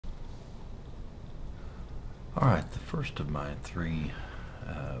All right, the first of my three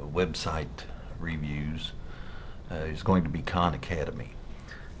website reviews is going to be Khan Academy.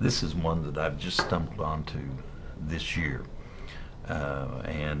 This is one that I've just stumbled onto this year,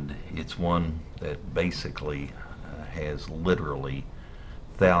 and it's one that basically has literally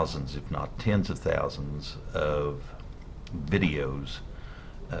thousands, if not tens of thousands, of videos,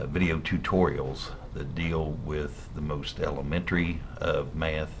 video tutorials that deal with the most elementary of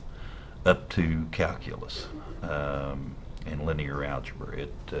math up to calculus and linear algebra.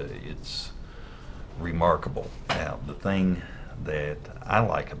 It's remarkable. Now, the thing that I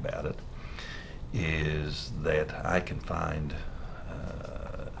like about it is that I can find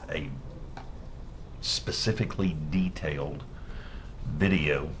a specifically detailed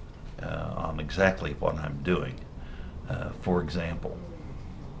video on exactly what I'm doing. For example,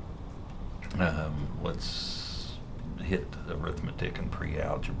 let's hit arithmetic and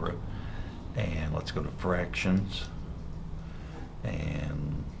pre-algebra, and let's go to fractions,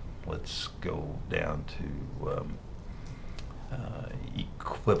 and let's go down to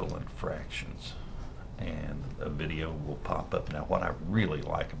equivalent fractions, and a video will pop up. Now, what I really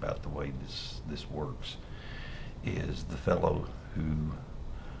like about the way this works is the fellow who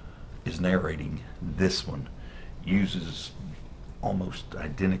is narrating this one uses almost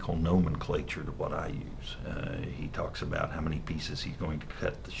identical nomenclature to what I use. He talks about how many pieces he's going to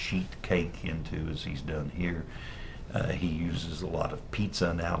cut the sheet cake into, as he's done here. He uses a lot of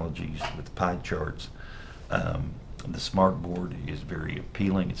pizza analogies with pie charts. The smartboard is very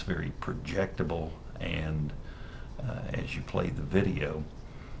appealing, it's very projectable, and as you play the video,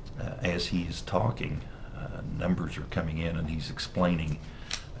 as he is talking, numbers are coming in and he's explaining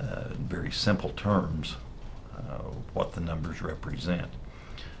in very simple terms what the numbers represent.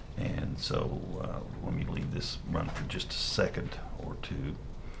 And so let me leave this run for just a second or two.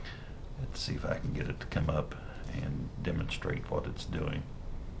 Let's see if I can get it to come up and demonstrate what it's doing.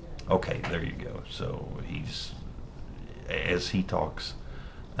 Okay, there you go. So as he talks,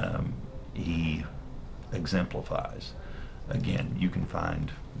 he exemplifies. Again, you can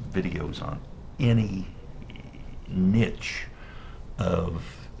find videos on any niche of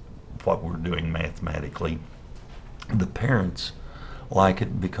what we're doing mathematically. The parents like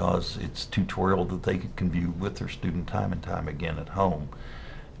it because it's tutorial that they can view with their student time and time again at home.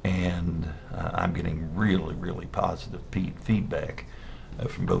 And I'm getting really positive feedback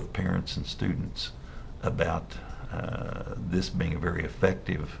from both parents and students about this being a very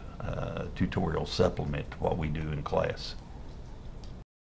effective tutorial supplement to what we do in class.